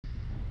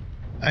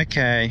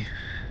Okay,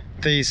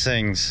 these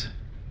things,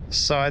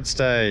 side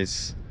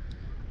stays.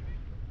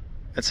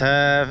 Let's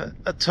have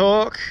a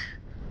talk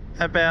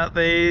about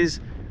these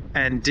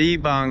and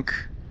debunk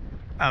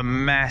a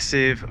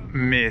massive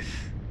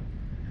myth.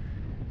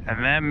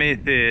 And that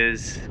myth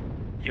is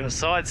your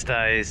side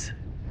stays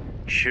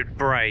should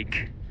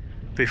break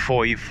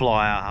before you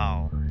fly a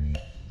hull.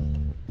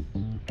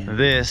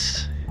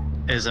 This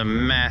is a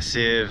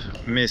massive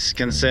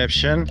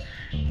misconception,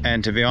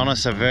 and to be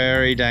honest, a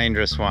very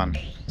dangerous one.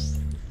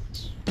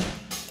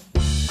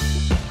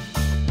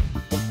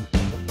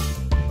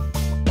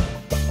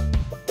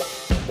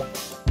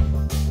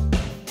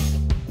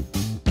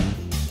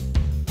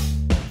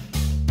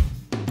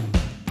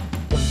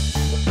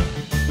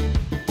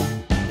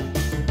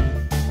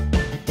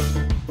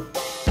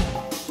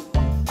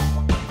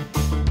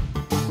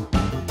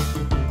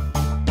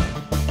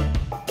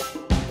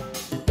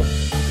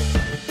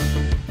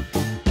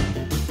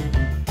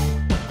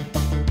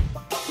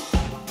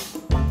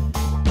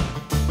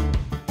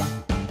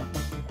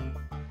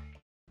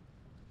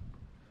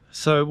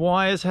 So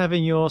why is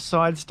having your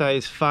side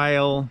stays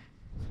fail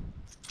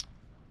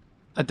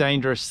a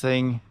dangerous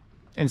thing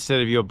instead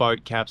of your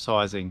boat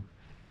capsizing?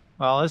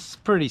 Well, it's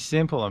pretty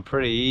simple and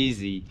pretty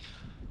easy.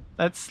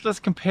 Let's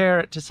compare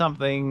it to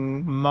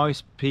something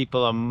most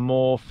people are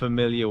more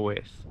familiar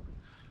with.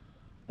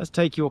 Let's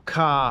take your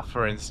car,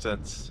 for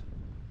instance.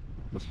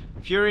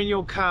 If you're in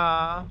your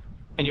car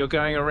and you're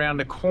going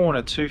around a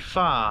corner too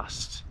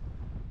fast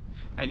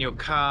and your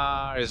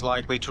car is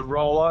likely to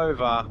roll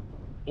over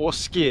or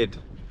skid,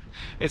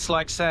 it's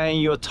like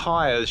saying your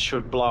tires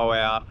should blow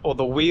out or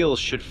the wheels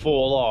should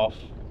fall off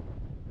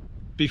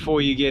before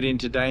you get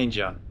into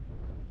danger.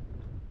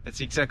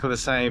 It's exactly the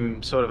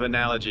same sort of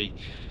analogy.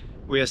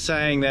 We are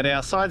saying that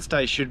our side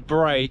stay should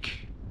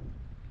break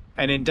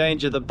and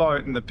endanger the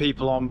boat and the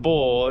people on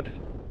board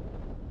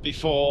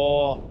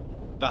before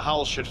the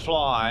hull should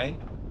fly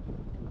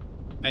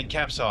and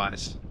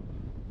capsize.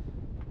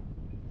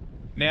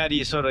 Now do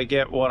you sort of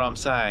get what I'm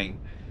saying?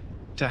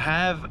 To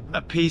have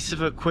a piece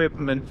of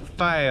equipment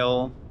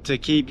fail to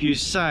keep you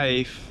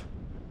safe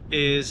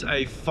is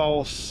a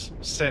false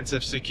sense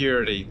of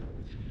security.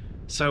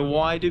 So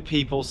why do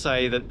people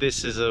say that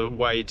this is a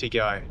way to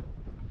go?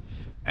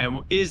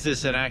 And is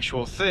this an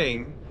actual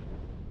thing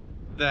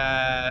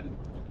that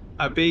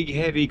a big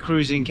heavy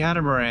cruising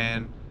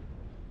catamaran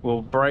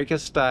will break a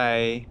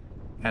stay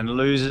and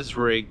lose its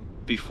rig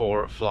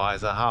before it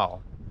flies a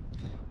hull?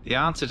 The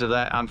answer to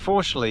that,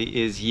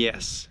 unfortunately, is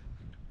yes.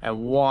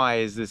 And why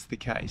is this the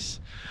case?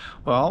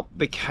 Well,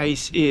 the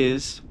case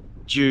is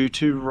due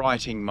to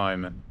righting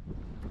moment.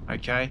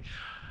 Okay,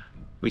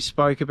 we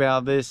spoke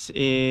about this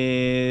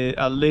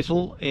a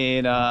little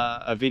in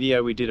a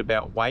video we did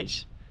about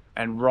weight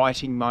and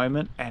righting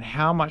moment and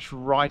how much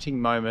righting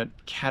moment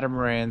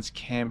catamarans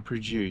can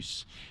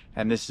produce.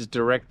 And this is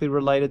directly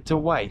related to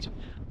weight.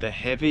 The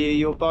heavier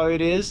your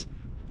boat is,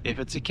 if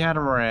it's a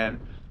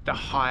catamaran, the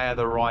higher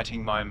the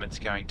righting moment's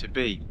going to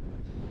be.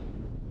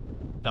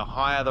 The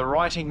higher the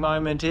righting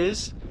moment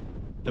is,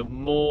 the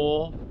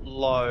more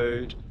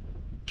load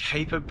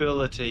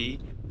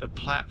capability the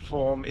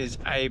platform is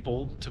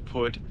able to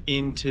put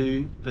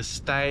into the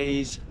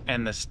stays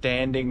and the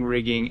standing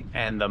rigging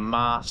and the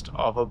mast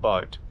of a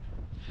boat.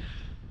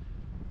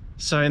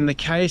 So in the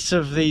case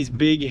of these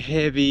big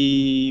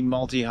heavy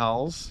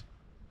multi-hulls,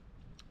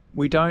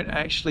 we don't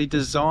actually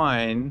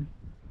design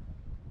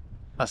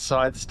a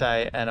side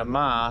stay and a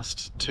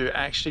mast to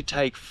actually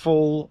take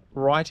full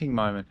righting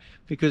moment,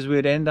 because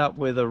we'd end up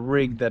with a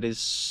rig that is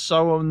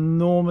so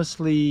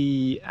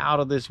enormously out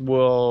of this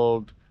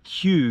world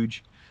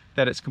huge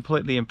that it's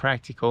completely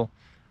impractical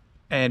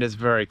and it's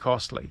very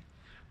costly.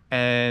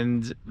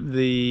 And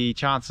the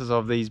chances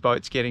of these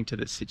boats getting to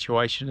this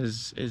situation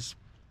is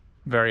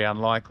very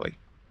unlikely.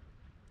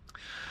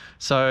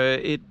 So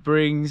it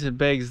brings and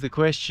begs the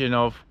question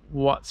of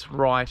what's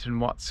right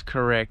and what's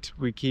correct.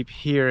 We keep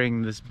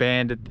hearing this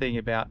banded thing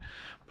about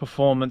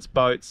performance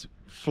boats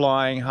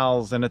flying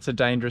hulls and it's a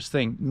dangerous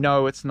thing.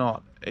 No, it's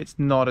not. It's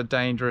not a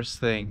dangerous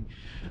thing.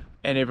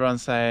 And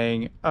everyone's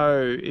saying,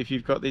 oh, if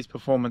you've got these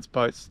performance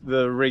boats,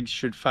 the rigs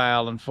should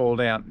fail and fall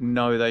down.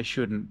 No, they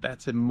shouldn't.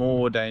 That's a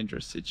more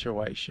dangerous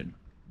situation.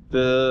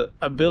 The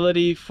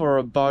ability for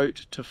a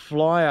boat to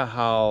fly a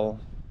hull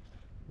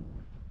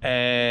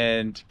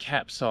and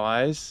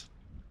capsize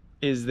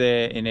is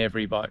there in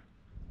every boat,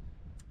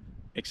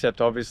 except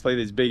obviously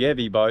these big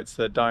heavy boats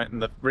that don't,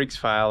 and the rigs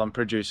fail and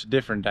produce a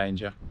different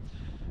danger.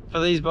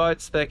 For these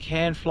boats that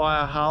can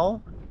fly a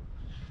hull,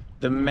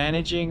 the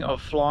managing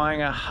of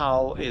flying a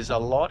hull is a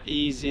lot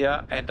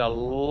easier and a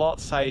lot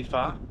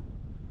safer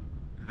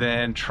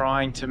than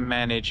trying to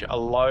manage a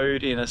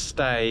load in a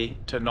stay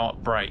to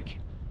not break.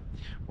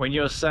 When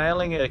you're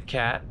sailing a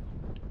cat,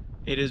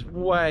 it is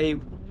way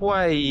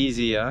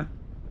easier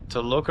to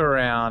look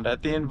around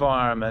at the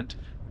environment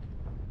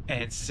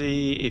and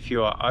see if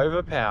you are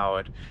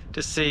overpowered,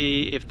 to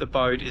see if the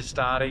boat is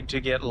starting to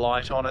get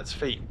light on its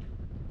feet.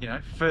 You know,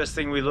 first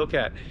thing we look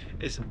at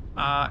is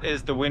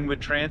the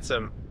windward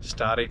transom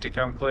starting to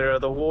come clear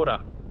of the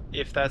water?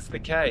 If that's the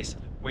case,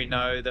 we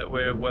know that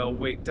we're well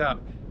wigged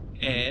up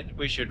and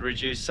we should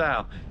reduce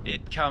sail.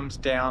 It comes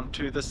down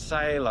to the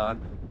sailor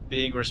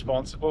being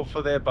responsible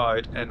for their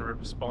boat and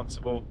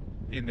responsible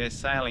in their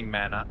sailing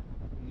manner,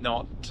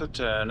 not to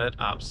turn it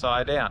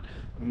upside down,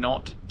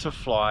 not to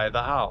fly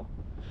the hull.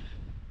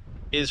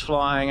 Is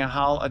flying a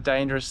hull a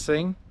dangerous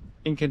thing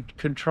in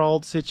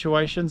controlled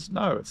situations?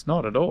 No, it's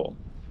not at all.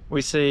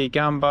 We see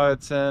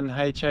gunboats and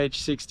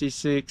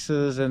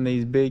HH-66s and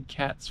these big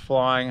cats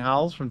flying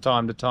hulls from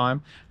time to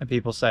time, and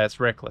people say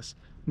it's reckless.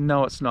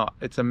 No, it's not.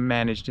 It's a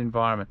managed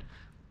environment.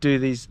 Do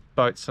these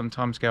boats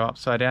sometimes go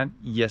upside down?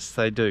 Yes,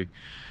 they do.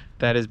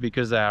 That is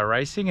because they are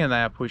racing and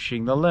they are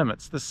pushing the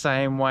limits. The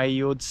same way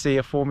you would see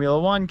a Formula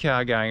One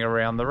car going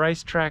around the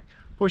racetrack,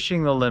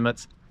 pushing the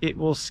limits, it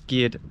will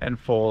skid and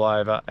fall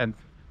over and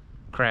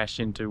crash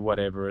into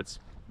whatever it's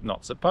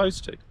not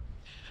supposed to.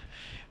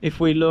 If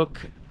we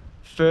look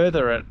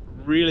further at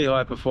really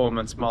high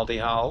performance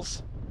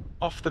multi-hulls,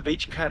 off the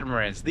beach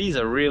catamarans, these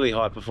are really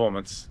high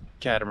performance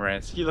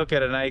catamarans. You look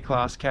at an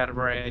A-class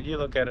catamaran, you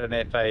look at an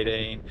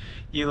F-18,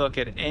 you look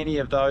at any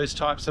of those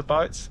types of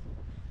boats,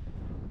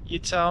 you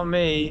tell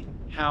me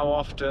how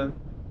often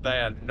they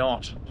are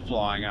not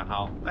flying a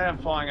hull. They are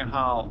flying a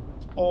hull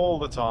all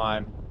the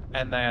time,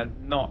 and they are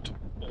not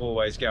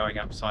always going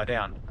upside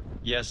down.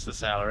 Yes, the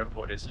sailor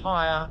input is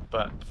higher,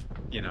 but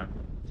you know,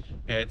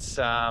 it's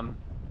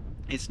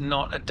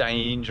not a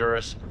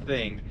dangerous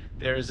thing.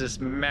 There is this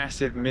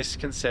massive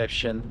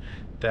misconception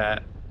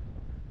that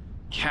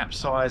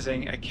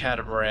capsizing a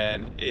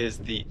catamaran is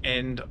the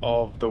end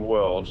of the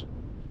world.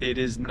 It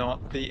is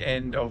not the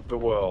end of the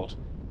world.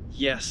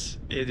 Yes,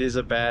 it is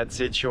a bad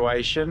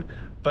situation,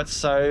 but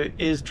so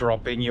is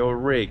dropping your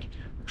rig.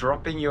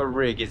 Dropping your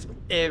rig is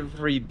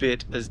every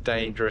bit as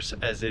dangerous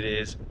as it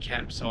is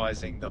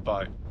capsizing the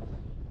boat.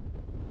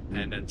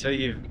 And until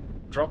you've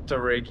dropped a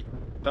rig,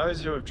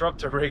 those who have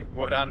dropped a rig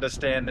would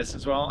understand this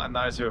as well, and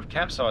those who have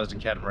capsized a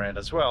catamaran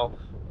as well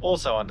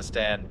also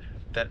understand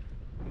that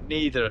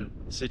neither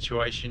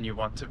situation you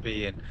want to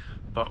be in,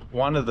 but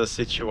one of the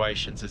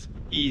situations is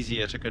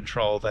easier to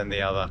control than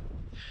the other.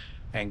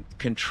 And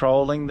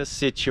controlling the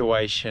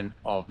situation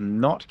of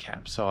not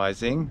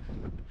capsizing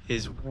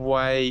is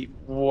way,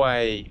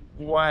 way,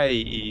 way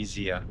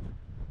easier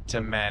to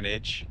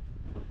manage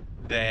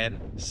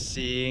than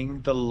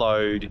seeing the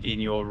load in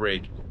your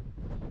rig.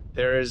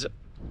 There is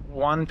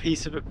one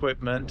piece of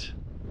equipment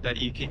that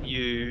you can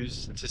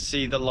use to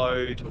see the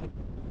load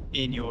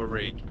in your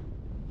rig,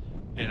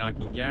 and I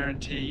can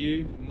guarantee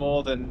you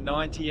more than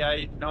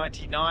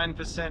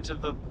 99%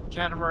 of the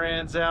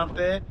catamarans out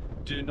there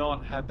do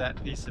not have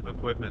that piece of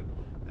equipment,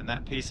 and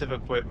that piece of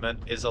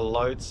equipment is a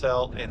load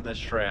cell in the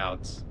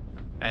shrouds.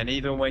 And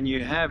even when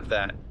you have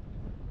that,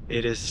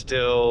 it is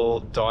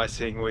still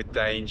dicing with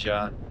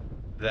danger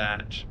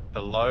that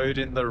the load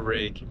in the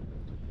rig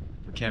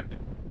can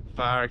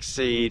far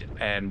exceed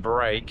and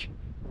break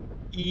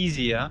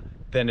easier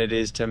than it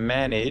is to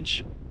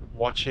manage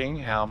watching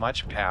how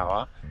much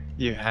power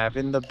you have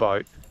in the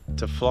boat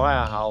to fly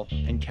a hull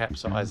and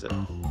capsize it.